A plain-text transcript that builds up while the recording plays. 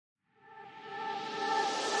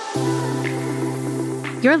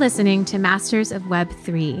You're listening to Masters of Web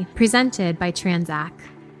 3, presented by Transact.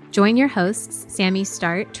 Join your hosts, Sammy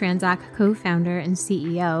Start, Transact co-founder and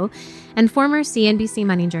CEO, and former CNBC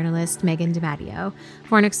Money journalist Megan DiMatteo,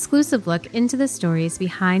 for an exclusive look into the stories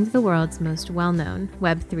behind the world's most well-known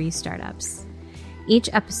Web3 startups. Each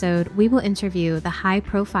episode, we will interview the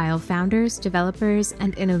high-profile founders, developers,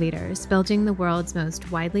 and innovators building the world's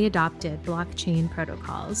most widely adopted blockchain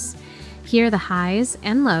protocols. Hear the highs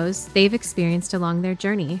and lows they've experienced along their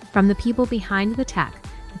journey from the people behind the tech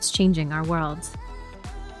that's changing our world.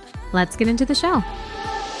 Let's get into the show.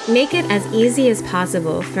 Make it as easy as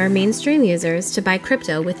possible for mainstream users to buy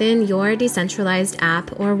crypto within your decentralized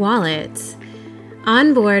app or wallet.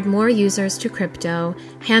 Onboard more users to crypto,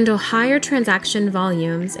 handle higher transaction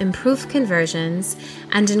volumes, improve conversions,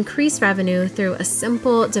 and increase revenue through a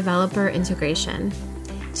simple developer integration.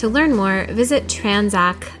 To learn more, visit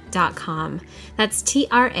transact.com. That's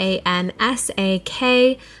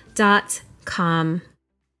TRANSAK.com.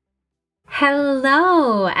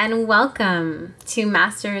 Hello and welcome to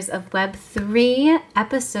Masters of Web 3,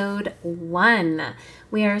 Episode 1.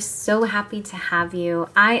 We are so happy to have you.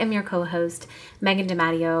 I am your co-host, Megan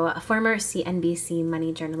DiMatteo, a former CNBC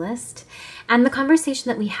Money journalist. And the conversation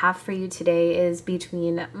that we have for you today is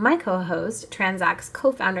between my co-host, Transact's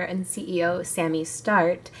co-founder and CEO, Sammy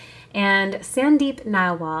Start, and Sandeep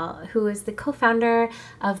Nailwal, who is the co-founder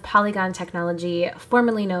of Polygon technology,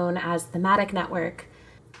 formerly known as the Matic Network.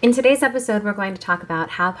 In today's episode, we're going to talk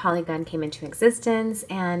about how Polygon came into existence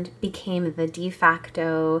and became the de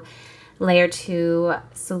facto Layer 2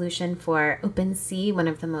 solution for OpenSea, one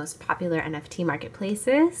of the most popular NFT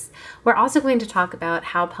marketplaces. We're also going to talk about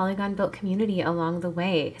how Polygon built community along the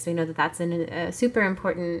way, because we know that that's a super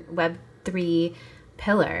important Web3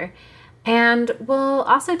 pillar. And we'll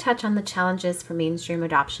also touch on the challenges for mainstream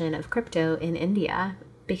adoption of crypto in India,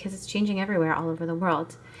 because it's changing everywhere all over the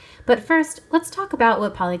world. But first, let's talk about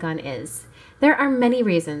what Polygon is. There are many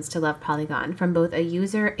reasons to love Polygon from both a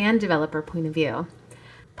user and developer point of view.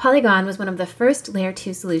 Polygon was one of the first Layer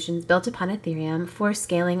 2 solutions built upon Ethereum for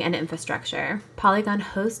scaling and infrastructure. Polygon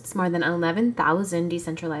hosts more than 11,000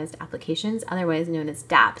 decentralized applications, otherwise known as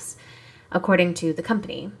dApps, according to the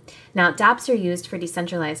company. Now, dApps are used for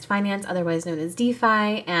decentralized finance, otherwise known as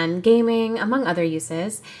DeFi, and gaming, among other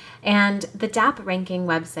uses. And the dApp ranking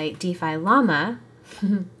website DeFi Llama,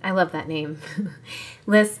 I love that name,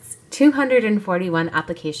 lists 241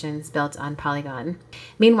 applications built on Polygon.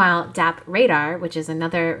 Meanwhile, dApp Radar, which is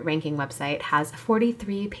another ranking website, has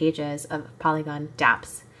 43 pages of Polygon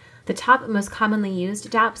dApps. The top most commonly used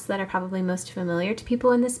dApps that are probably most familiar to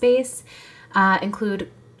people in this space include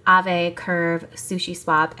Aave, Curve,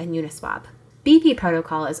 SushiSwap, and Uniswap. BP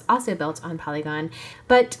protocol is also built on Polygon,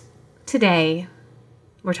 but today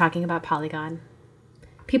we're talking about Polygon.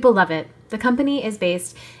 People love it. The company is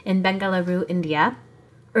based in Bengaluru, India.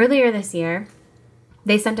 Earlier this year,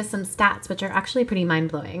 they sent us some stats which are actually pretty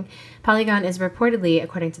mind-blowing. Polygon is reportedly,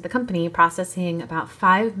 according to the company, processing about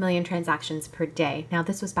 5 million transactions per day. Now,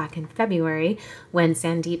 this was back in February when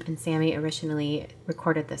Sandeep and Sammy originally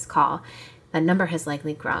recorded this call. That number has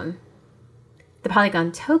likely grown. The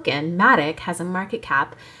Polygon token, Matic, has a market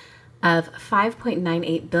cap of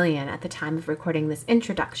 $5.98 billion at the time of recording this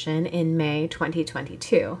introduction in May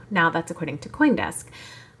 2022. Now, that's according to CoinDesk.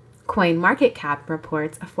 CoinMarketCap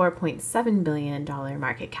reports a $4.7 billion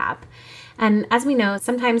market cap. And as we know,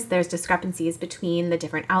 sometimes there's discrepancies between the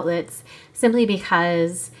different outlets simply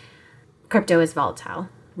because crypto is volatile,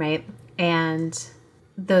 right? And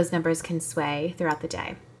those numbers can sway throughout the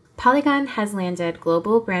day. Polygon has landed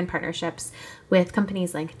global brand partnerships with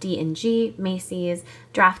companies like D&G, Macy's,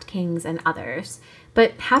 DraftKings, and others.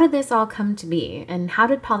 But how did this all come to be? And how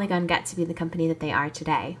did Polygon get to be the company that they are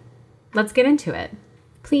today? Let's get into it.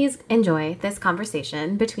 Please enjoy this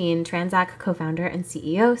conversation between Transact co-founder and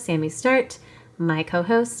CEO Sammy Start, my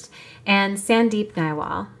co-host, and Sandeep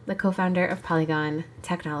Nailwal, the co-founder of Polygon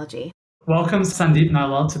Technology. Welcome, Sandeep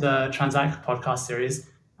Nailwal, to the Transact podcast series.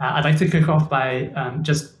 I'd like to kick off by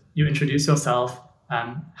just you introduce yourself,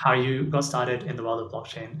 how you got started in the world of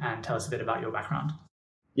blockchain, and tell us a bit about your background.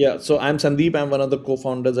 Yeah, so I'm Sandeep. I'm one of the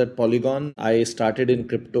co-founders at Polygon. I started in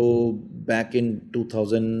crypto back in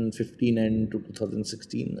 2015 and to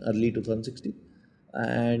 2016, early 2016.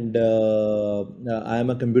 And I am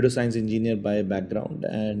a computer science engineer by background,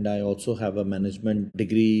 and I also have a management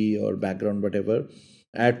degree or background, whatever.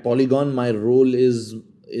 At Polygon, my role is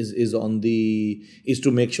to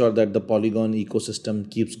make sure that the Polygon ecosystem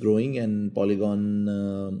keeps growing, and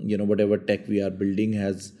Polygon, whatever tech we are building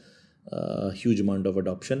has a huge amount of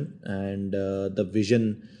adoption. And the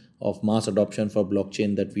vision of mass adoption for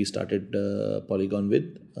blockchain that we started Polygon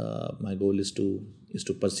with. My goal is to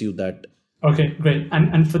pursue that. Okay, great.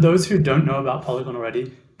 And for those who don't know about Polygon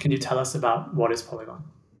already, can you tell us about what is Polygon?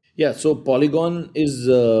 Yeah, so Polygon is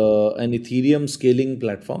an Ethereum scaling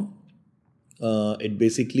platform. It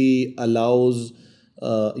basically allows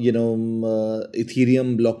Ethereum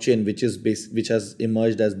blockchain, which has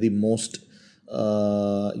emerged as the most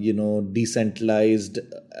decentralized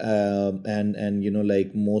and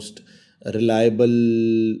like most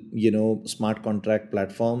reliable smart contract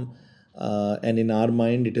platform. And in our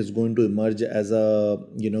mind, it is going to emerge as a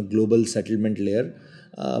global settlement layer.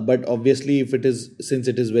 But obviously, if it is since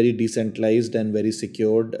it is very decentralized and very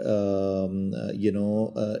secured,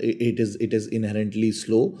 it is inherently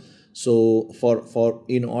slow. So for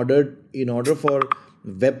in order for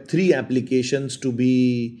Web3 applications to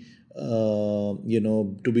be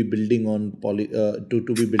to be building on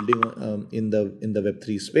to be building in the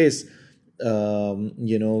Web3 space,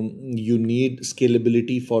 you need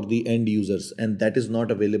scalability for the end users, and that is not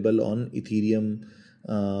available on Ethereum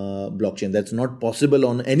blockchain. That's not possible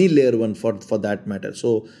on any layer one for that matter.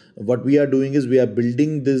 So what we are doing is we are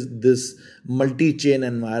building this multi-chain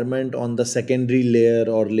environment on the secondary layer,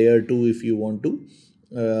 or layer 2 if you want to,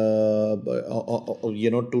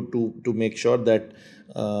 to make sure that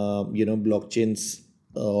blockchains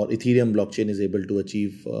or Ethereum blockchain is able to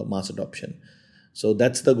achieve mass adoption. So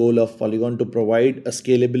that's the goal of Polygon, to provide a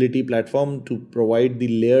scalability platform, to provide the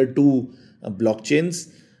layer 2 blockchains,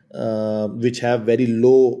 which have very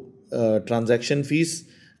low transaction fees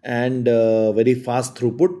and very fast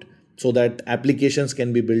throughput, so that applications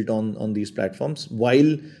can be built on these platforms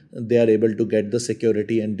while they are able to get the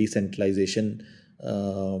security and decentralization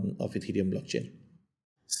of Ethereum blockchain.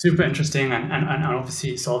 Super interesting, and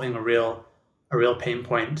obviously solving a real pain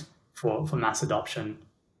point for mass adoption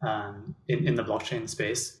in the blockchain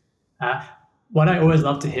space. What I always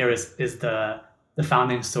love to hear is the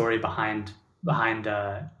founding story behind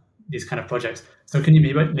these kind of projects. So can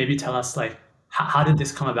you maybe tell us, like, how did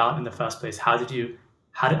this come about in the first place? How did the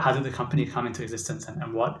company come into existence,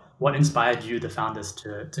 and what inspired you, the founders,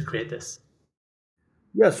 to create this?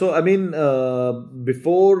 Yeah, so I mean,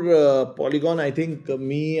 before Polygon, I think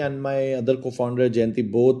me and my other co-founder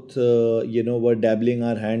Jayanti both, were dabbling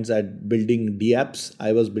our hands at building DApps.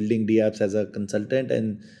 I was building DApps as a consultant,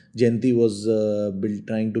 and Jayanti was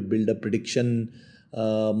trying to build a prediction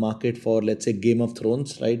market for, let's say, Game of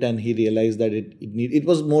Thrones, right? And he realized that it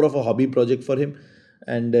was more of a hobby project for him,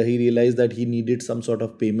 and he realized that he needed some sort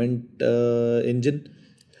of payment engine,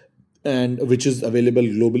 and which is available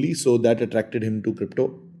globally. So that attracted him to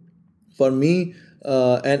crypto. For me,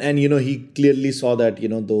 and he clearly saw that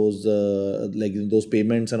those like those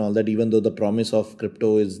payments and all that, even though the promise of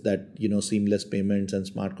crypto is that seamless payments and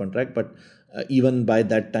smart contract, but even by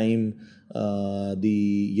that time, then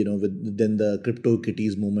the crypto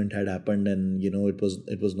kitties movement had happened, and it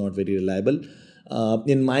was not very reliable.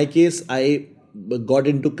 In my case, I got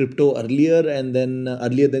into crypto earlier, and then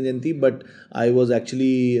earlier than Yanti, but I was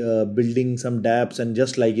actually building some dApps, and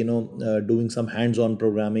just like doing some hands-on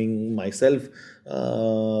programming myself,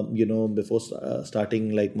 before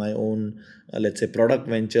starting like my own, let's say, product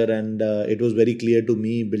venture. And it was very clear to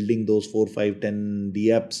me, building those 4, 5, 10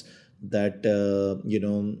 dApps, that the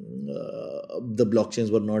blockchains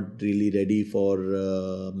were not really ready for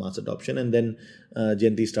mass adoption. And then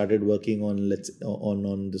Jayanti started working on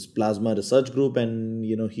this plasma research group, and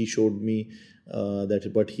he showed me that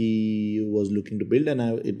what he was looking to build, and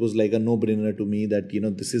it was like a no-brainer to me that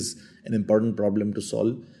this is an important problem to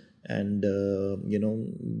solve. And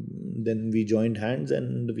then we joined hands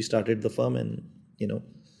and we started the firm, and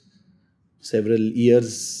several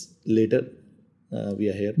years later, we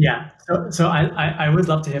are here. Yeah. So I would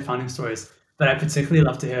love to hear founding stories, but I particularly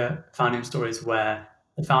love to hear founding stories where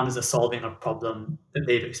the founders are solving a problem that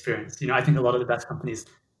they've experienced. I think a lot of the best companies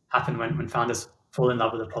happen when founders fall in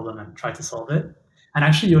love with a problem and try to solve it. And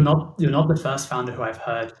actually, you're not the first founder who I've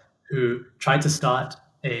heard who tried to start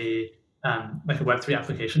a like a Web3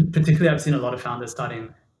 application. Particularly, I've seen a lot of founders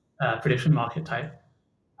starting prediction market type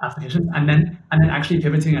applications, and then actually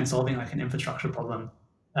pivoting and solving like an infrastructure problem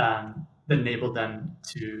that enabled them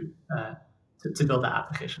to build that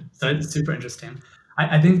application. So it's super interesting.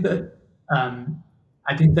 I think that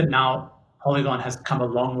now Polygon has come a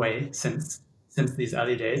long way since these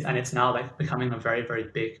early days, and it's now like becoming a very, very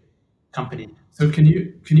big company. So can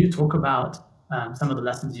you talk about some of the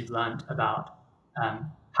lessons you've learned about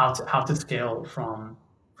how to scale from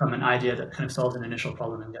an idea that kind of solves an initial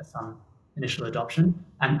problem and gets some initial adoption,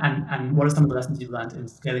 and what are some of the lessons you've learned in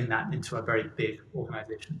scaling that into a very big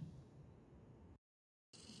organization?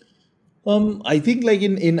 I think like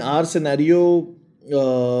in our scenario,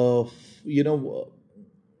 you know,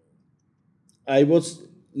 I was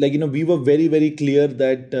like, we were very, very clear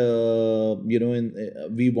that,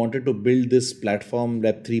 we wanted to build this platform,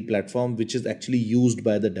 Web3 platform, which is actually used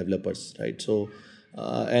by the developers, right? So,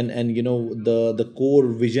 the core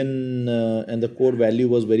vision and the core value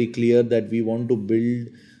was very clear that we want to build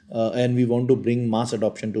and we want to bring mass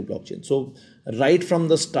adoption to blockchain. So, right from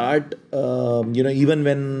the start, even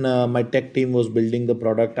when my tech team was building the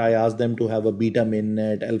product, I asked them to have a beta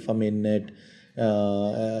mainnet, alpha mainnet,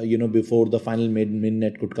 before the final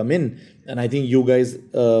mainnet could come in. And I think you guys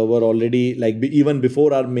were already like, even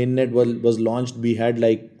before our mainnet was launched, we had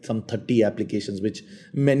like some 30 applications, which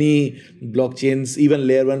many blockchains, even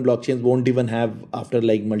layer one blockchains, won't even have after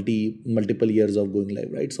like multiple years of going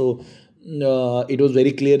live, right? So it was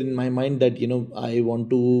very clear in my mind that I want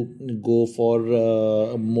to go for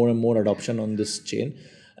more and more adoption on this chain,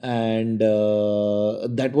 and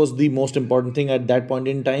that was the most important thing at that point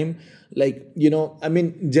in time. Like, I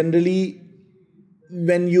mean, generally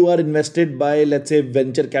when you are invested by, let's say,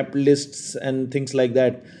 venture capitalists and things like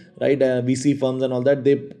that, right, VC firms and all that,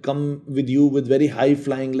 they come with you with very high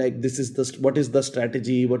flying, like, this is the what is the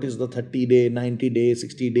strategy, what is the 30-day, 90-day,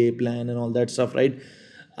 60-day plan and all that stuff, right?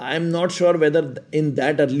 I'm not sure whether in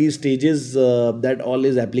that early stages that all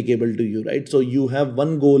is applicable to you, right? So you have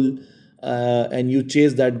one goal and you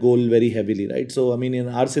chase that goal very heavily, right? So I mean, in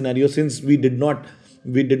our scenario, since we did not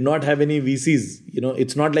have any VCs,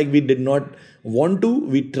 it's not like we did not want to.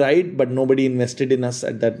 We tried, but nobody invested in us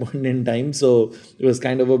at that point in time. So it was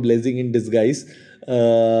kind of a blessing in disguise.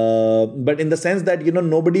 But in the sense that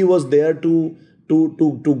nobody was there to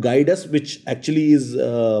guide us, which actually is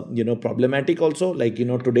problematic also. Like,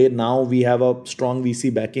 today now we have a strong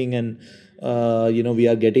VC backing, and we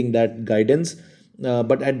are getting that guidance.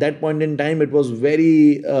 But at that point in time, it was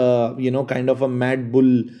very kind of a mad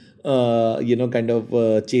bull kind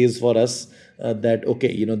of chase for us, that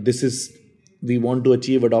okay, this is, we want to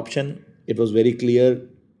achieve adoption. It was very clear,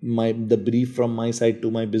 the brief from my side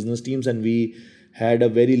to my business teams, and we had a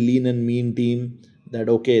very lean and mean team, that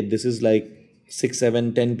okay, this is like 6,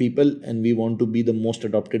 7, 10 people, and we want to be the most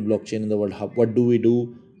adopted blockchain in the world. What do we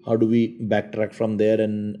do? How do we backtrack from there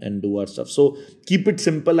and do our stuff? So keep it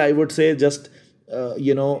simple, I would say. Just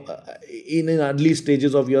in early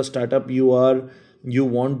stages of your startup, you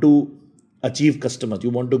want to achieve customers, you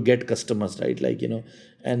want to get customers, right? Like,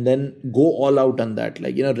 and then go all out on that.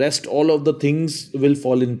 Like, rest all of the things will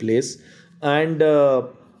fall in place. And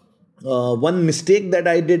one mistake that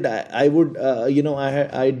I did, I would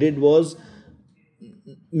I did was,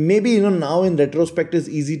 maybe now in retrospect is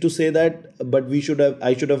easy to say that, but I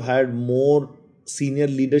should have had more senior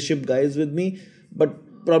leadership guys with me. But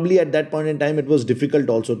probably at that point in time, it was difficult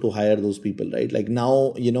also to hire those people, right? Like,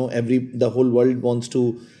 now the whole world wants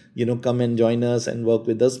to come and join us and work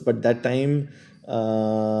with us, but that time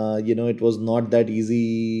it was not that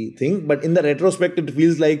easy thing. But in the retrospect, it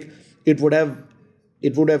feels like it would have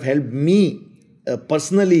helped me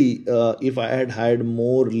personally, if I had had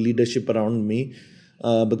more leadership around me.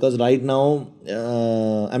 Because right now,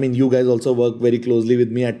 I mean, you guys also work very closely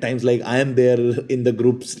with me at times. Like, I am there in the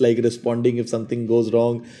groups, like responding if something goes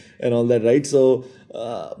wrong and all that, right? So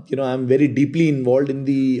I'm very deeply involved in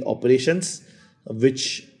the operations,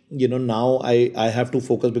 which now I have to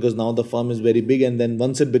focus, because now the firm is very big, and then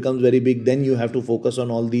once it becomes very big, then you have to focus on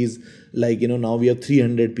all these, like, now we have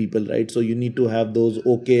 300 people, right? So you need to have those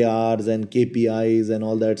OKRs and KPIs and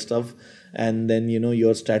all that stuff, and then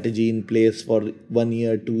your strategy in place for 1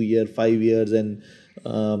 year, 2 year, 5 years, and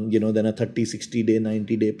then a 30, 60-day,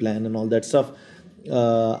 90-day plan and all that stuff.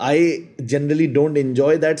 I generally don't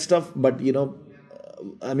enjoy that stuff, but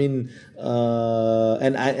I mean,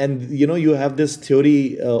 you have this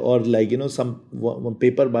theory, or like, some one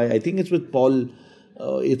paper by, I think it's with Paul,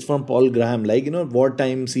 it's from Paul Graham, like,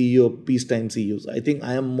 wartime CEO, peacetime CEOs. I think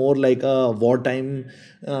I am more like a wartime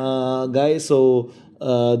guy. So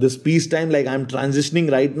this peacetime, like, I'm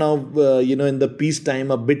transitioning right now, in the peacetime,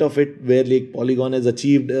 a bit of it, where like Polygon has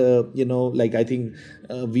achieved, like, I think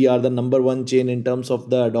we are the number one chain in terms of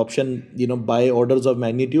the adoption, by orders of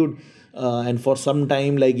magnitude. And for some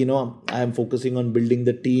time, like, I am focusing on building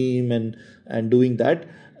the team and doing that.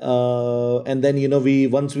 And then we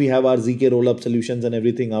once we have our ZK rollup solutions and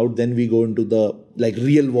everything out, then we go into the, like,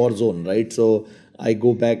 real war zone, right? So I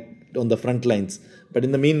go back on the front lines. But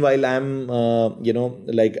in the meanwhile, I'm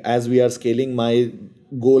like, as we are scaling, my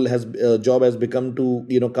job has become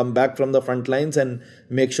to come back from the front lines and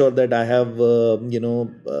make sure that I have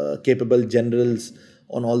capable generals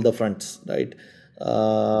on all the fronts, right?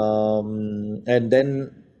 And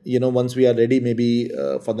then once we are ready, maybe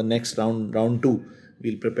for the next round two,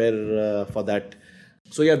 we'll prepare for that.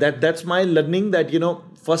 So yeah, that's my learning, that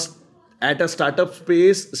first, at a startup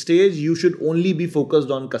stage, you should only be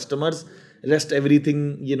focused on customers. Rest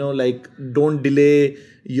everything, like, don't delay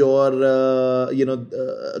your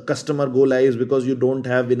customer go lives because you don't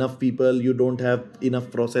have enough people, you don't have enough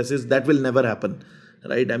processes. That will never happen,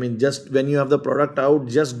 right? I mean, just when you have the product out,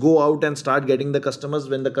 just go out and start getting the customers.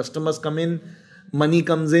 When the customers come in, money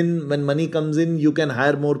comes in. When money comes in, you can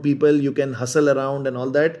hire more people, you can hustle around and all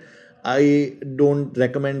that. I don't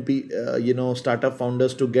recommend startup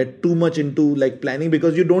founders to get too much into like planning,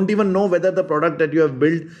 because you don't even know whether the product that you have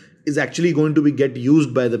built is actually going to be get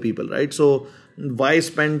used by the people, right? So why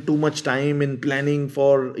spend too much time in planning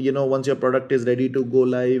for, once your product is ready to go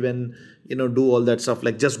live, and do all that stuff.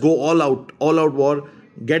 Like, just go all out war,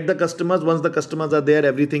 get the customers. Once the customers are there,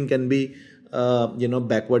 everything can be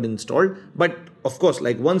backward installed. But of course,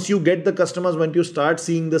 like, once you get the customers, when you start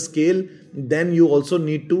seeing the scale, then you also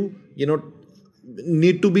need to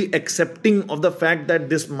be accepting of the fact that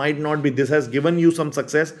this has given you some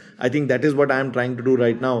success. I think that is what I am trying to do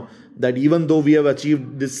right now, that even though we have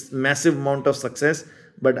achieved this massive amount of success,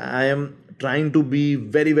 but I am trying to be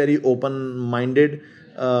very, very open minded.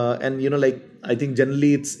 And like, I think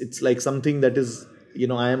generally it's like something that is,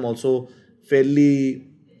 I am also fairly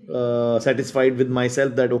satisfied with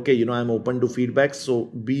myself, that okay, I'm open to feedback. So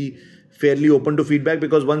be fairly open to feedback,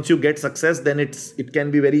 because once you get success, then it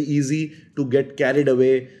can be very easy to get carried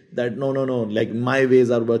away, that no, like, my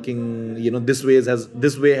ways are working, this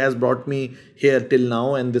way has brought me here till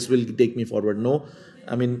now, and this will take me forward. No,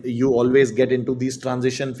 I mean, you always get into these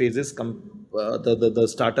transition phases. The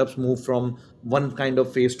startups move from one kind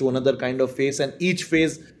of phase to another kind of phase, and each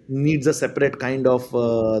phase needs a separate kind of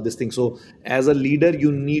this thing. So as a leader,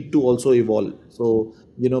 you need to also evolve. So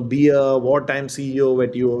be a wartime CEO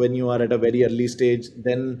when you are at a very early stage,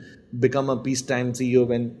 then become a peacetime CEO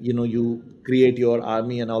when you create your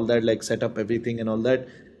army and all that, like set up everything and all that.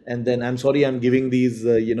 And then, I'm sorry, I'm giving these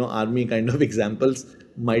army kind of examples,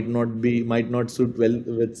 might not suit well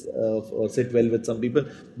with or sit well with some people.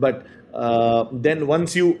 But then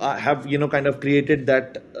once you have kind of created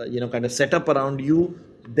that kind of setup around you,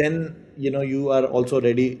 then you are also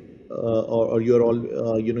ready, or you're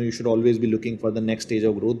all you should always be looking for the next stage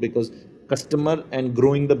of growth, because customer and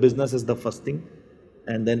growing the business is the first thing,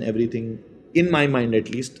 and then everything, in my mind at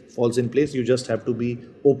least, falls in place. You just have to be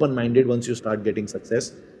open minded. Once you start getting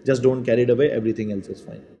success, just don't carry it away, everything else is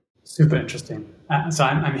fine. Super interesting. So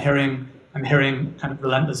I'm hearing kind of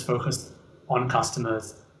relentless focus on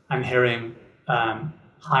customers. I'm hearing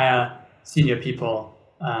hire senior people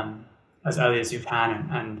as early as you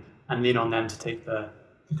can, and lean on them to take the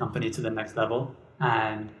company to the next level.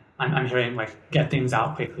 And I'm hearing, like, get things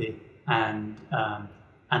out quickly, and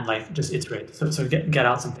like, just iterate. So get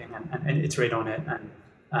out something and iterate on it,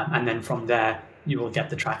 and then from there you will get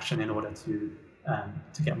the traction in order to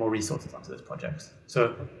get more resources onto those projects.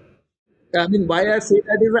 So I mean, why I say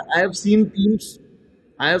that is, I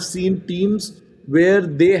have seen teams where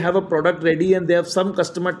they have a product ready and they have some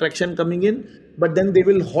customer traction coming in, but then they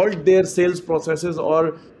will halt their sales processes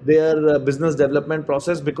or their business development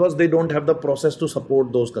process, because they don't have the process to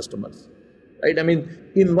support those customers. Right? I mean,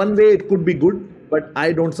 in one way it could be good, but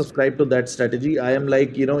I don't subscribe to that strategy. I am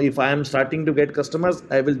like, if I am starting to get customers,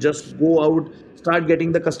 I will just go out, start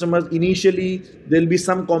getting the customers. Initially, there'll be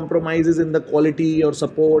some compromises in the quality or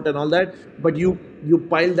support and all that, but you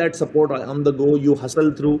pile that support on the go, you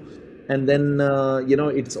hustle through, and then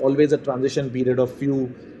it's always a transition period of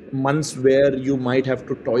few months where you might have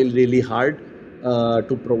to toil really hard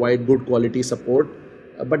to provide good quality support.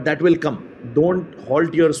 But that will come. Don't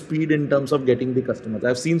halt your speed in terms of getting the customers.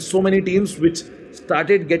 I've seen so many teams which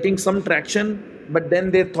started getting some traction, but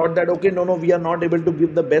then they thought that, okay, no, we are not able to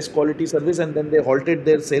give the best quality service, and then they halted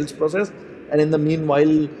their sales process. And in the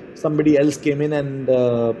meanwhile, somebody else came in and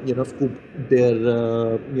scooped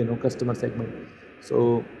their customer segment.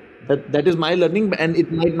 So that is my learning, and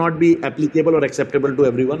it might not be applicable or acceptable to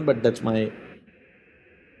everyone, but that's my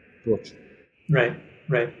approach. Right.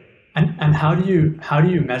 And how do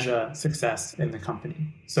you measure success in the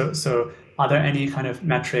company? So are there any kind of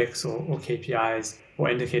metrics or KPIs or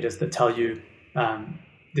indicators that tell you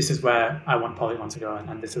this is where I want Polygon to go,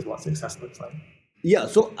 and this is what success looks like? Yeah,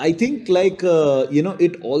 so I think, like,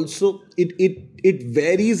 it also it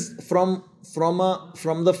varies from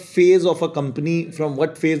the phase of a company, from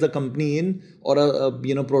what phase the company in, or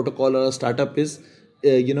a protocol or a startup is.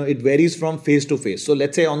 It varies from phase to phase. So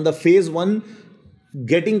let's say on the phase one,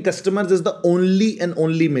 getting customers is the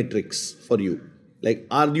only metrics for you. Like,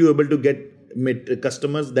 are you able to get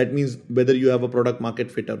customers, that means whether you have a product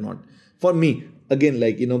market fit or not. For me, again,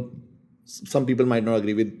 some people might not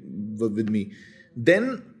agree with me.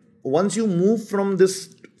 Then once you move from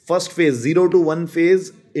this first phase, 0 to 1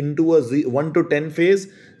 phase, into a 1 to 10 phase,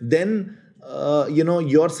 then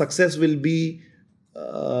your success will be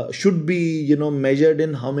should be measured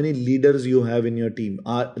in how many leaders you have in your team.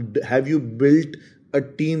 Have you built a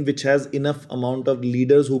team which has enough amount of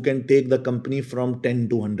leaders who can take the company from 10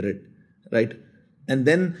 to 100, right? And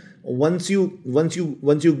then once you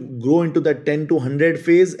grow into that 10 to 100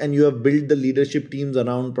 phase and you have built the leadership teams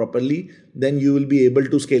around properly, then you will be able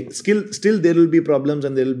to scale. Still there will be problems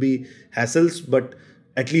and there will be hassles, but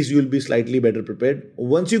at least you will be slightly better prepared.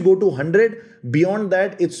 Once you go to 100, beyond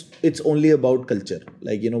that, it's only about culture.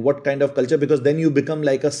 What kind of culture, because then you become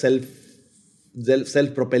like a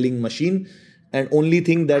self-propelling machine, and only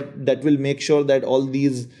thing that will make sure that all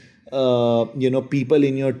these people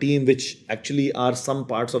in your team, which actually are some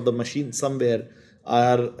parts of the machine somewhere,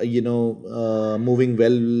 are moving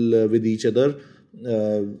well with each other.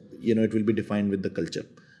 It will be defined with the culture.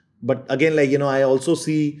 But again, I also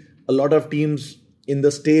see a lot of teams in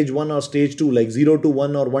the stage 1 or stage 2, like 0 to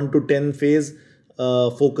 1 or 1 to 10 phase,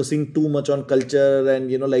 focusing too much on culture and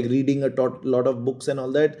reading a lot of books and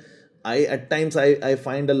all that. At times I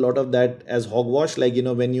find a lot of that as hogwash.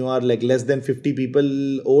 When you are less than 50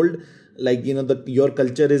 people old, your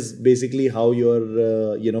culture is basically how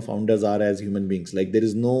your founders are as human beings. There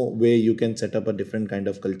is no way you can set up a different kind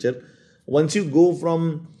of culture. Once you go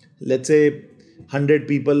from, let's say, 100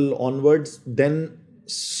 people onwards, then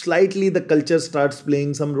slightly the culture starts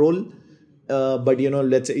playing some role. But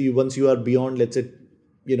let's say once you are beyond, let's say,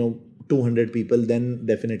 200 people, then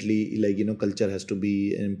definitely culture has to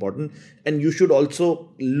be important. And you should also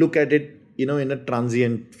look at it in a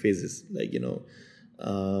transient phases,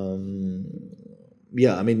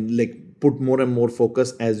 put more and more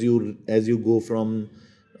focus as you go from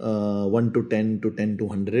 1 to 10 to 10 to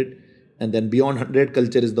 100, and then beyond 100,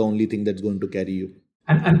 culture is the only thing that's going to carry you.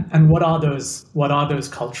 And what are those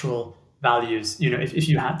cultural values? If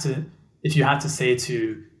you had to say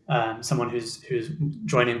to someone who's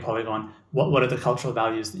joining Polygon, what are the cultural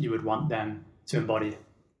values that you would want them to embody?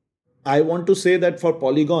 I want to say that for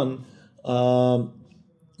Polygon, 2-3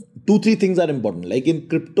 things are important. In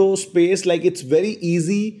crypto space, it's very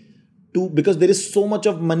easy to, because there is so much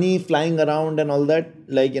of money flying around and all that,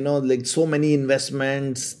 so many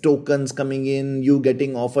investments, tokens coming in, you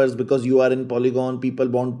getting offers because you are in Polygon, people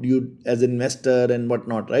want you as investor and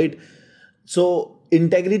whatnot, right? So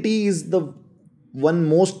integrity is the one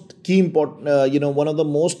most key important, one of the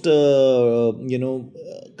most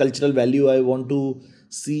cultural value I want to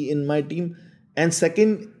see in my team. And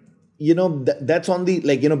second, that's on the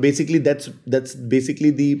basically that's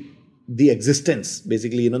basically the existence,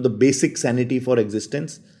 basically the basic sanity for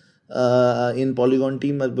existence in Polygon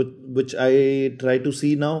team, which I try to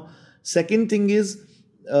see now. Second thing is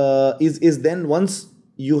then once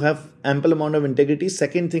you have ample amount of integrity,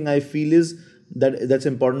 second thing I feel is that's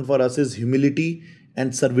important for us is humility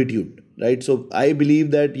and servitude, right? So I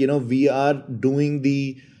believe that we are doing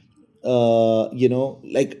the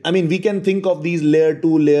we can think of these layer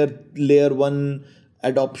 2, layer 1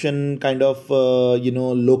 adoption kind of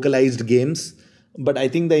localized games, but I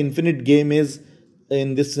think the infinite game is,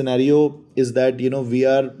 in this scenario, is that we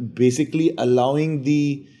are basically allowing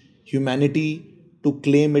the humanity to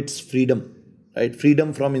claim its freedom, right?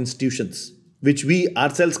 Freedom from institutions, which we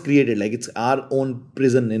ourselves created, it's our own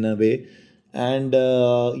prison in a way. And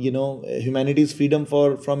humanity's freedom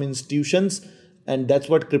from institutions, and that's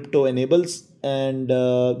what crypto enables. And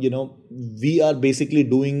we are basically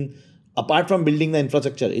doing, apart from building the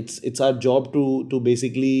infrastructure, it's our job to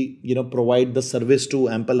basically provide the service to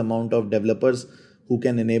ample amount of developers who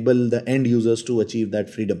can enable the end users to achieve that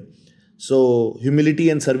freedom. So humility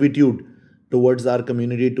and servitude towards our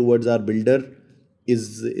community, towards our builder,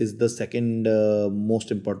 is the second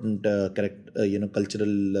most important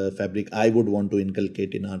cultural fabric I would want to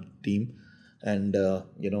inculcate in our team. And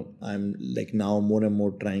I'm now more and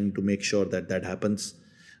more trying to make sure that happens.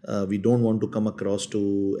 We don't want to come across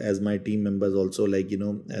to, as my team members also,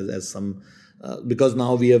 as some because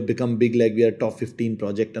now we have become big, we are top 15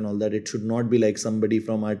 project and all that. It should not be like somebody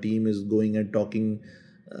from our team is going and talking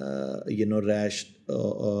rash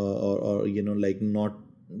or not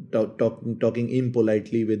talking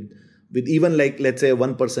impolitely with even let's say a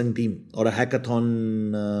 1% team or a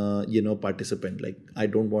hackathon participant. I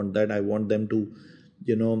don't want that. I want them to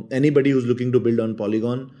anybody who's looking to build on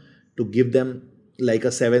Polygon, to give them a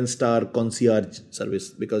 7-star concierge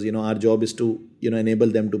service, because our job is to enable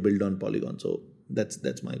them to build on Polygon. So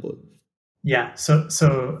that's my goal. Yeah, so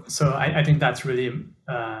I think that's really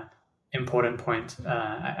important point.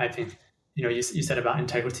 I think you said about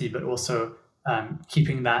integrity, but also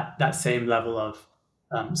keeping that same level of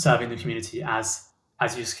serving the community as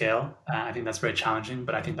you scale. I think that's very challenging,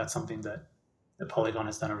 but I think that's something that Polygon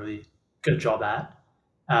has done a really good job at.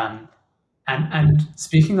 Um, and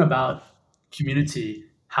speaking about community,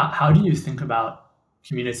 how do you think about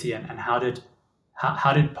community, and how did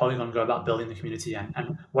Polygon go about building the community,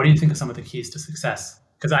 and what do you think are some of the keys to success?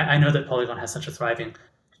 Because I know that Polygon has such a thriving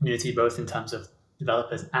community, both in terms of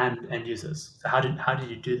developers and end users. So how did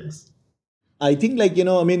you do this? I think, like,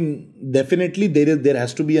 I mean, definitely there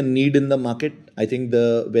has to be a need in the market. I think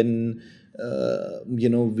the when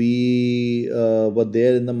we were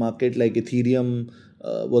there in the market, like Ethereum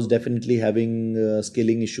was definitely having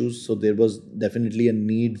scaling issues, so there was definitely a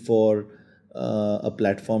need for a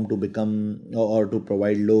platform to become, or to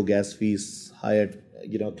provide low gas fees, higher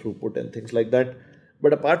throughput and things like that.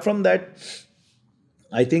 But apart from that,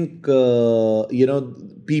 I think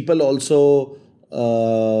people also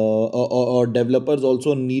or developers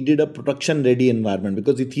also needed a production ready environment,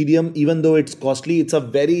 because Ethereum, even though it's costly, it's a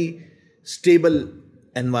very stable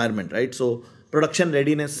environment, right? So production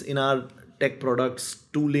readiness in our tech products,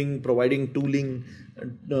 providing tooling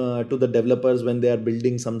to the developers when they are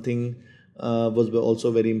building something was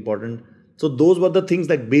also very important. So those were the things,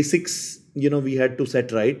 like basics, we had to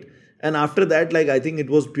set right. And after that, like, I think it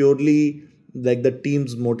was purely like the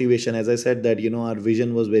team's motivation. As I said, that our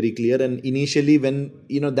vision was very clear, and initially, when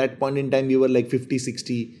that point in time, we were like 50,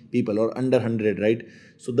 60 people or under 100, right?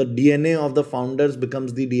 So the DNA of the founders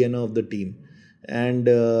becomes the DNA of the team. And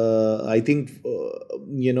I think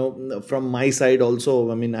from my side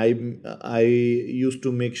also, I mean, I used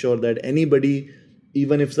to make sure that anybody,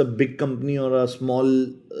 even if it's a big company or a small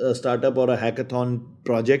startup or a hackathon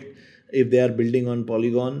project, if they are building on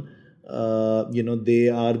Polygon, they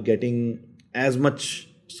are getting as much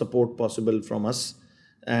support possible from us.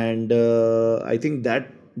 And I think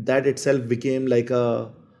that itself became like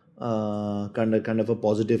a kind of a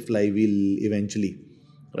positive flywheel eventually,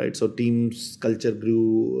 right? So teams culture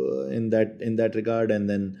grew in that regard. And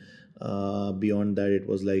then beyond that, it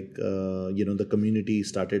was like the community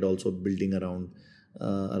started also building around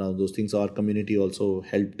those things. So our community also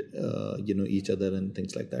helped each other and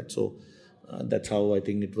things like that. So that's how I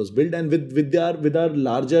think it was built. And with our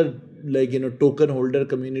larger, like, token holder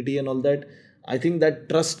community and all that, I think that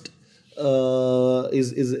trust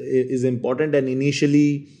is important. And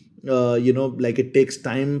initially, like, it takes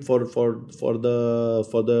time for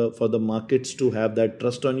the markets to have that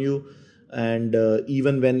trust on you. And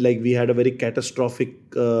even when, like, we had a very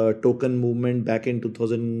catastrophic token movement back in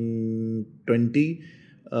 2020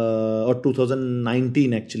 or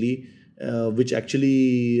 2019 actually, which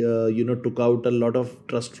actually took out a lot of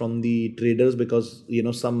trust from the traders, because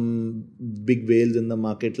some big whales in the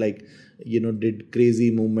market, like, did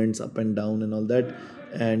crazy movements up and down and all that.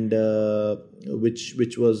 And which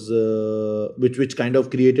kind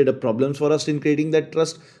of created a problems for us in creating that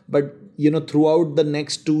trust. But throughout the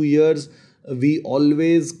next 2 years, we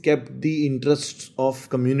always kept the interests of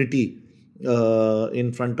community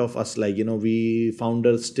in front of us. Like, we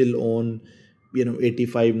founders still own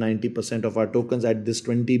 85-90% of our tokens at this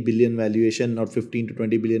 20 billion valuation, or 15 to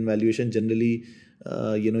 20 billion valuation. Generally,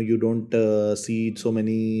 you don't see so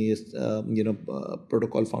many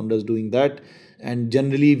protocol founders doing that. And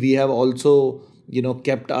generally, we have also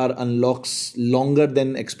kept our unlocks longer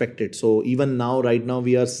than expected. So even now, right now,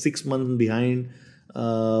 we are 6 months behind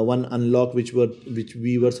one unlock which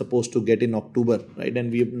we were supposed to get in October, right? And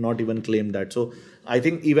we have not even claimed that. So I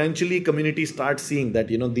think eventually community starts seeing that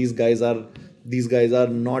these guys are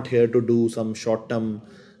not here to do some short term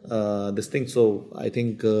this thing. So I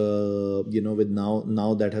think with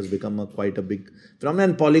now that has become quite a big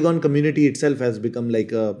phenomenon. Polygon community itself has become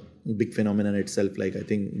like a big phenomenon itself. Like, I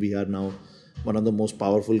think we are now one of the most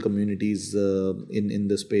powerful communities in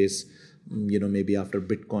the space. Maybe after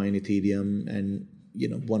Bitcoin, Ethereum, and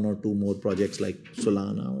one or two more projects like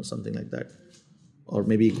Solana or something like that, or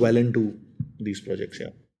maybe equivalent to these projects.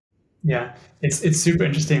 Yeah. Yeah, it's super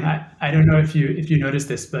interesting. I don't know if you noticed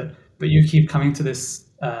this, but you keep coming to this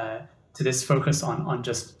focus on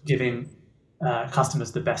just giving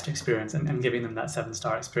customers the best experience, and giving them that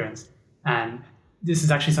 7-star experience. And this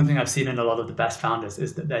is actually something I've seen in a lot of the best founders,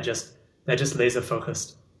 is that they're just laser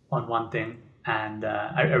focused on one thing. And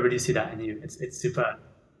I really see that in you. It's super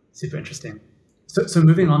interesting. So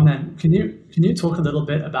moving on then, can you talk a little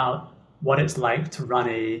bit about what it's like to run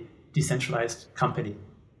a decentralized company,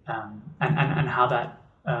 and how that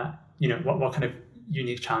what kind of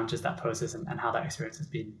unique challenges that poses, and how that experience has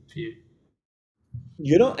been for you?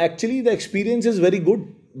 Actually, the experience is very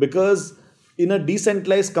good because in a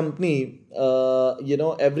decentralized company,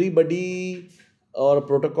 everybody or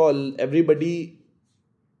protocol, everybody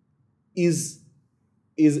is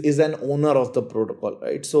is an owner of the protocol,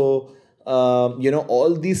 right? So,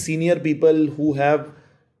 all these senior people who have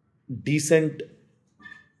decent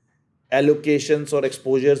allocations or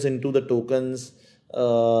exposures into the tokens,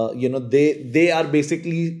 they are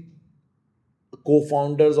basically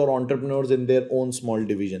co-founders or entrepreneurs in their own small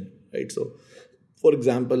division, right? So, for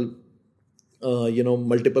example,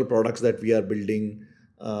 multiple products that we are building,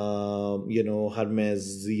 Hermes,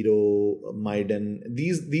 Zero, Maiden,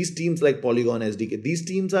 these teams like Polygon, SDK, these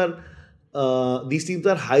teams are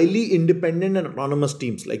highly independent and autonomous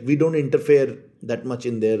teams. Like, we don't interfere that much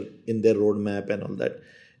in their roadmap and all that.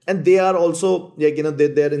 And they are also, like,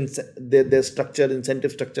 their structure,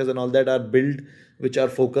 incentive structures and all that are built, which are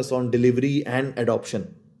focused on delivery and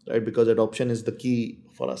adoption, right? Because adoption is the key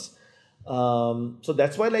for us. So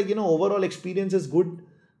that's why, like, overall experience is good.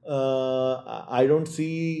 I don't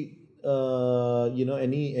see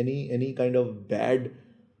any kind of bad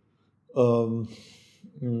um,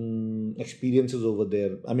 experiences over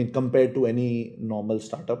there. I mean, compared to any normal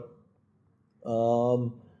startup.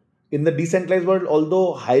 Um, in the decentralized world,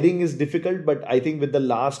 although hiring is difficult, but I think with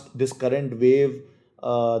this current wave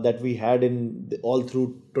that we had all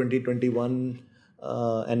through 2021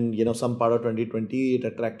 and some part of 2020, it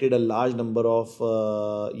attracted a large number of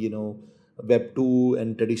Web 2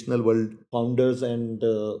 and traditional world founders and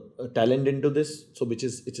talent into this. So which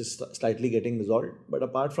is slightly getting resolved. But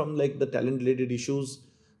apart from, like, the talent related issues,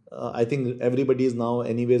 I think everybody is now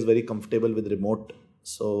anyways very comfortable with remote.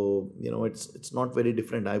 So it's not very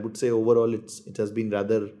different. I would say overall it has been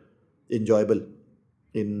rather enjoyable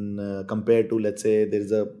in compared to, let's say, there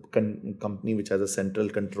is a company which has a central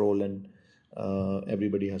control and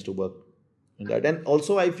everybody has to work in that. And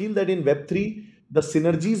also, I feel that in Web3, the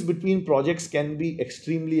synergies between projects can be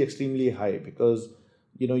extremely, extremely high because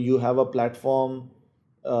you have a platform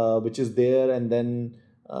which is there, and then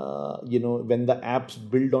when the apps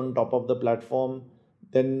build on top of the platform,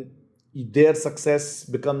 then their success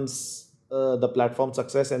becomes the platform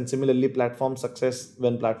success, and similarly platform success,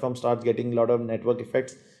 when platform starts getting a lot of network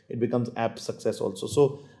effects, it becomes app success also.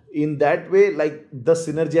 So in that way, like, the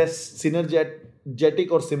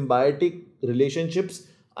synergetic or symbiotic relationships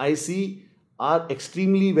I see are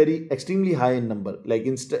extremely high in number. Like,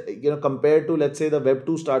 compared to, let's say, the Web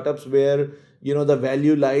 2 startups, where the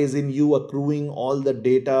value lies in you accruing all the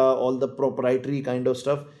data, all the proprietary kind of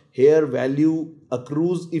stuff. Here, value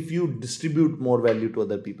accrues if you distribute more value to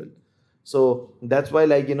other people. So that's why,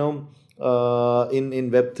 like, in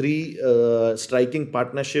Web3, striking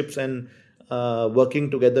partnerships and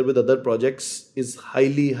working together with other projects is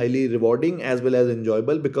highly rewarding as well as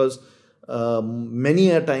enjoyable, because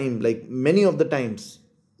many of the times,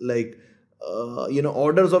 like,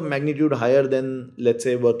 orders of magnitude higher than, let's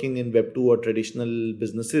say, working in Web 2 or traditional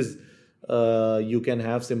businesses. You can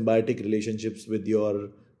have symbiotic relationships with your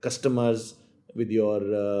customers, with your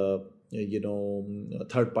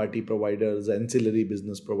third party providers, ancillary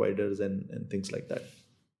business providers, and things like that.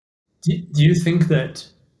 Do you think that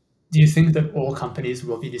all companies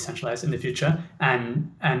will be decentralized in the future?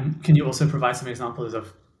 And can you also provide some examples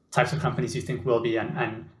of types of companies you think will be,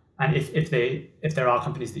 and if there are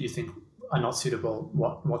companies that you think are not suitable,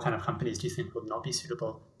 what kind of companies do you think will not be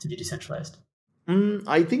suitable to be decentralized?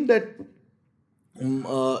 I think that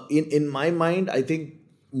in my mind, I think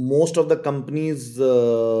most of the companies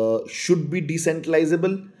should be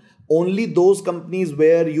decentralizable. Only those companies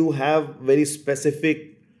where you have very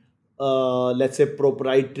specific, let's say,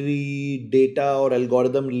 proprietary data or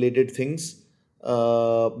algorithm related things,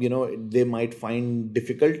 they might find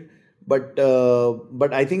difficult. But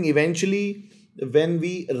I think eventually, when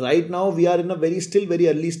right now we are in a very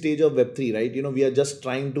early stage of Web3, right? We are just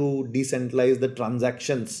trying to decentralize the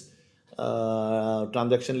transaction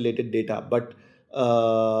related data. But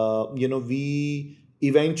we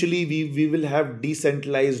eventually we will have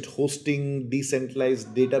decentralized hosting,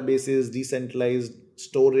 decentralized databases, decentralized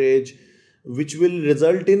storage, which will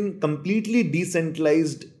result in completely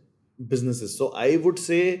decentralized businesses. So I would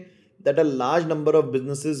say that a large number of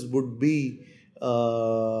businesses would be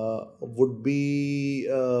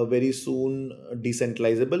very soon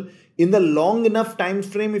decentralizable. In the long enough time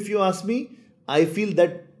frame, if you ask me, I feel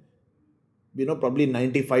that probably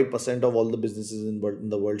 95% of all the businesses in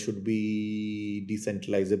the world should be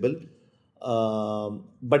decentralizable.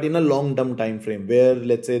 But in a long term time frame, where,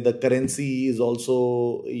 let's say, the currency is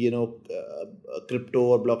also crypto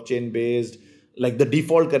or blockchain based, like the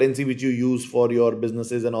default currency which you use for your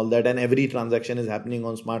businesses and all that, and every transaction is happening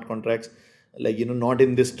on smart contracts. like, not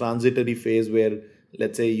in this transitory phase where,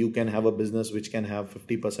 let's say, you can have a business which can have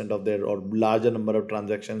 50% of their or larger number of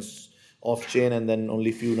transactions off chain, and then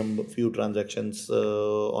only few transactions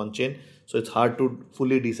on chain. So it's hard to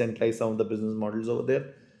fully decentralize some of the business models over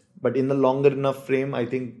there. But in the longer enough frame, I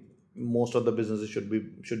think most of the businesses should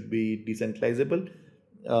be decentralizable.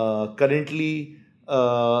 Currently,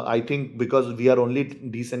 I think because we are only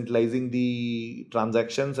decentralizing the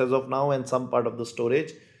transactions as of now and some part of the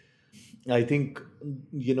storage, I think,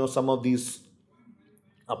 some of these,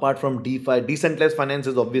 apart from DeFi, decentralized finance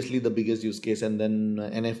is obviously the biggest use case, and then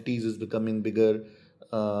NFTs is becoming bigger.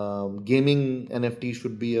 Gaming NFT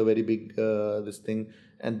should be a very big this thing,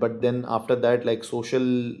 and but then after that, like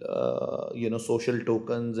social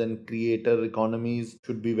tokens and creator economies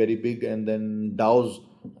should be very big, and then DAOs.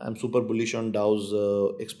 I'm super bullish on DAOs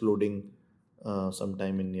exploding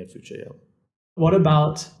sometime in near future. Yeah. What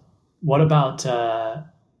about the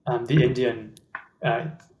Indian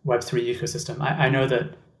Web3 ecosystem? I know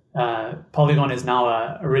that Polygon is now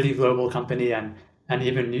a really global company, and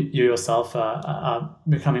even you yourself are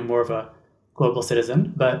becoming more of a global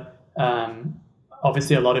citizen. But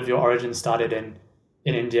obviously, a lot of your origins started in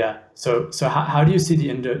India. So how do you see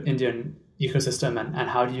the Indian ecosystem, and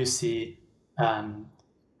how do you see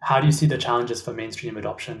the challenges for mainstream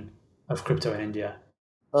adoption of crypto in India?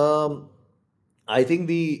 Um, I think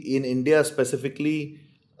in India specifically,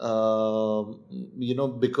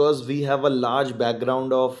 because we have a large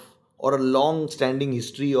background of or a long-standing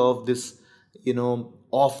history of this,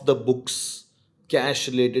 off the books,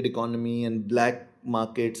 cash-related economy and black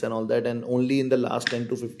markets and all that, and only in the last 10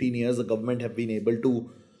 to 15 years the government have been able to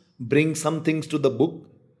bring some things to the book.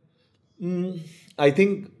 I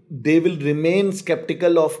think they will remain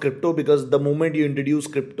skeptical of crypto because the moment you introduce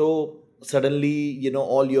crypto, suddenly,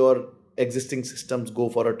 all your existing systems go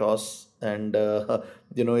for a toss, and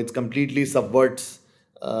it's completely subverts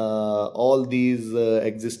all these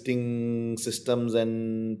existing systems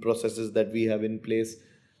and processes that we have in place.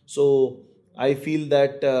 So I feel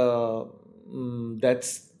that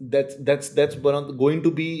that's going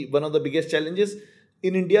to be one of the biggest challenges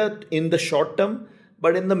in India in the short term.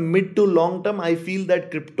 But in the mid to long term, I feel that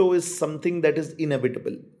crypto is something that is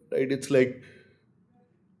inevitable, right? It's like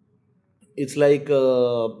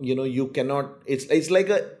you cannot. It's like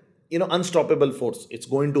a unstoppable force. It's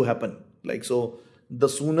going to happen. Like, so, the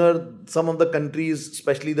sooner some of the countries,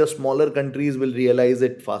 especially the smaller countries, will realize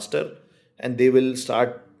it faster, and they will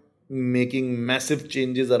start making massive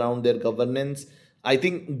changes around their governance. I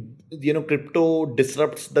think, crypto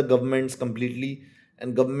disrupts the governments completely,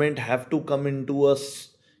 and government have to come into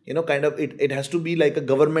us. Kind of, it has to be like a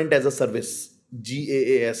government as a service,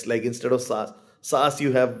 GaaS. Like, instead of SaaS,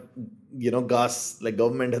 you have, gas, like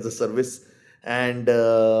government as a service. And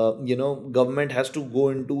government has to go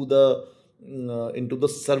into the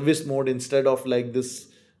service mode, instead of like this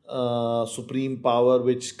supreme power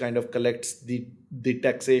which kind of collects the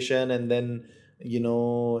taxation, and then, in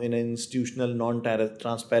an institutional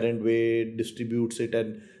non-transparent way distributes it,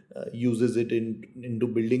 and uses it into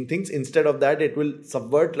building things. Instead of that, it will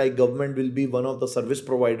subvert. Like, government will be one of the service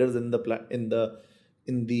providers in the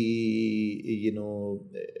in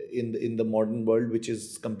the modern world, which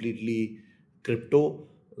is completely crypto.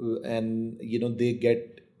 And they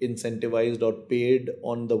get incentivized or paid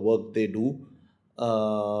on the work they do.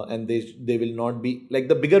 And they will not be like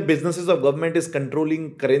the bigger businesses of government is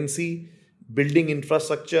controlling currency, building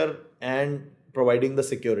infrastructure, and providing the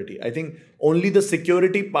security. I think only the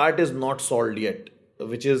security part is not solved yet,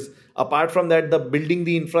 which is, apart from that, the building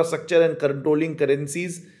the infrastructure and controlling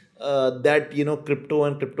currencies, that crypto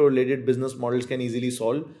and crypto related business models can easily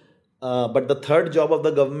solve. But the third job of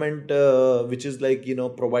the government, which is like,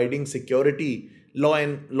 providing security, law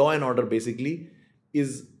and order, basically,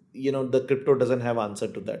 is, the crypto doesn't have answer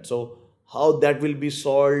to that. So how that will be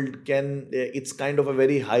solved, it's kind of a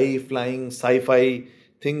very high flying sci-fi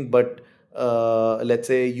thing. But let's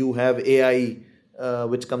say you have AI,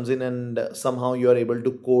 which comes in, and somehow you are able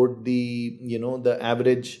to code the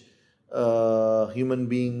average human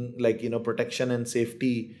being, like, protection and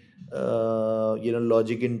safety,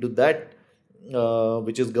 logic into that,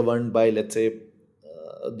 which is governed by, let's say,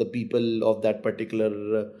 the people of that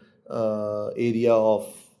particular area of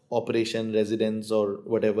operation, residence, or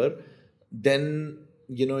whatever. Then,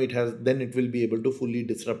 it will be able to fully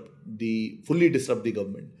disrupt the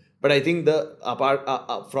government. But I think, the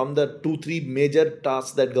apart from the 2 3 major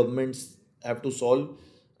tasks that governments have to solve,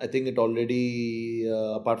 I think it already,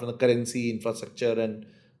 apart from the currency, infrastructure,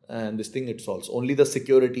 and this thing, it solves. Only the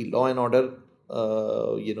security, law and order,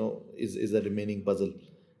 is a remaining puzzle.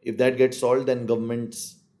 If that gets solved, then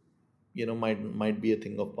governments, might be a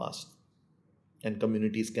thing of past. and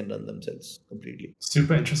communities can run themselves completely.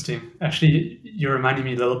 Super interesting. Actually, you're reminding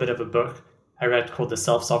me a little bit of a book I read called The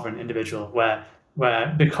Self-Sovereign Individual, where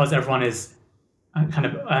because everyone is kind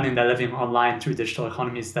of earning their living online through digital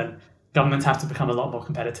economies, then governments have to become a lot more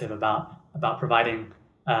competitive about providing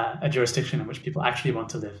a jurisdiction in which people actually want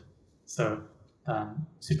to live. So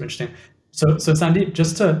super interesting. So Sandeep,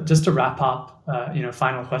 just to wrap up,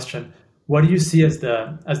 final question: what do you see as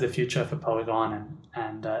the future for Polygon,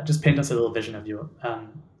 and just paint us a little vision of your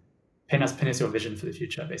paint us your vision for the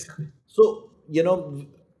future, basically. So,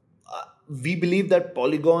 we believe that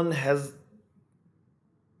Polygon has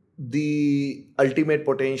the ultimate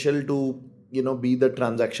potential to, be the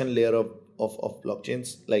transaction layer of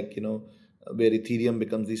blockchains, like, where Ethereum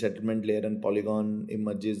becomes the settlement layer and Polygon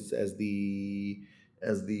emerges as the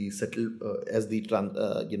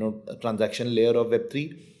transaction layer of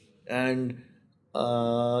Web3. And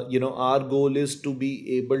our goal is to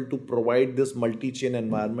be able to provide this multi-chain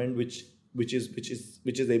environment which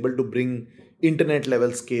is able to bring internet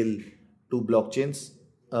level scale to blockchains,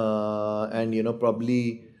 and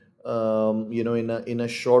probably in a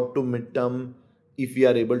short to mid term, if we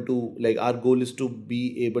are able to, like, our goal is to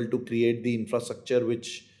be able to create the infrastructure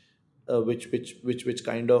which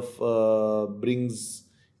kind of brings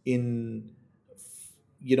in,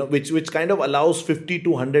 which kind of allows 50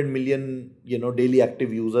 to 100 million daily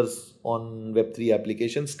active users on Web3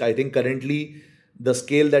 applications. I think currently the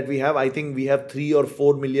scale that we have, I think we have 3 or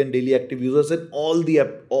 4 million daily active users in all the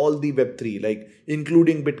Web3, like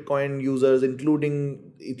including Bitcoin users,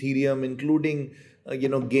 including Ethereum, including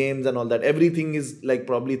games and all that. Everything is like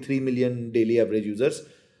probably 3 million daily average users,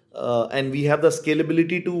 and we have the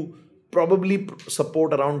scalability to probably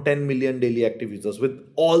support around 10 million daily active users with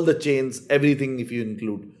all the chains, everything if you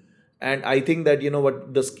include. And I think that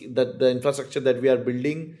the infrastructure that we are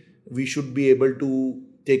building, we should be able to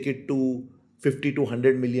take it to 50 to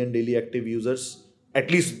 100 million daily active users,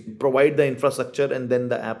 at least provide the infrastructure, and then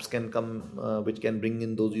the apps can come which can bring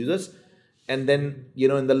in those users. And then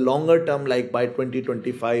in the longer term, like by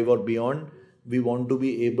 2025 or beyond, we want to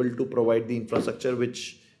be able to provide the infrastructure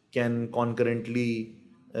which can concurrently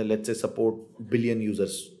let's say support billion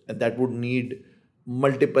users, and that would need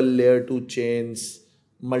multiple layer 2 chains,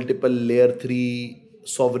 multiple layer 3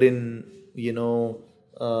 sovereign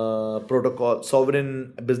protocol,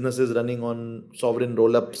 sovereign businesses running on sovereign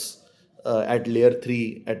rollups at layer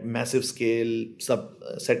 3 at massive scale,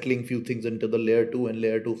 settling few things into the layer 2, and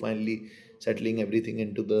layer 2 finally settling everything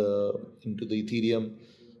into the Ethereum.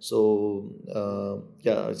 So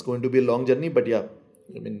it's going to be a long journey, but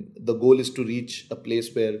I mean, the goal is to reach a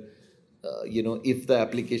place where, if the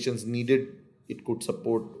applications needed, it could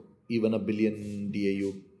support even a billion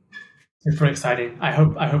DAU. Super exciting. I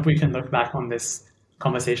hope we can look back on this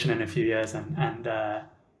conversation in a few years, and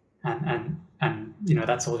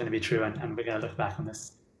that's all going to be true, and we're going to look back on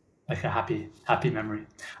this like a happy memory.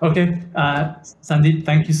 Okay, Sandeep,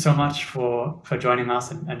 thank you so much for joining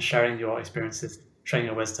us and sharing your experiences, sharing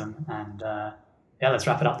your wisdom, and let's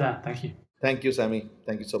wrap it up there. Thank you. Thank you, Sammy.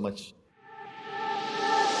 Thank you so much.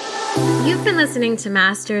 You've been listening to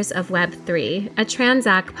Masters of Web3, a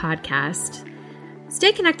Transact podcast.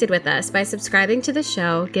 Stay connected with us by subscribing to the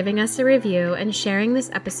show, giving us a review, and sharing this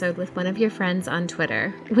episode with one of your friends on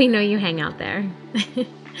Twitter. We know you hang out there.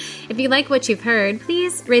 If you like what you've heard,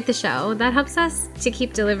 please rate the show. That helps us to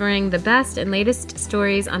keep delivering the best and latest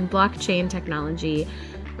stories on blockchain technology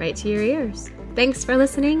right to your ears. Thanks for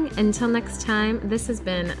listening. Until next time, this has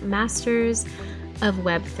been Masters of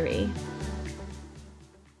Web3.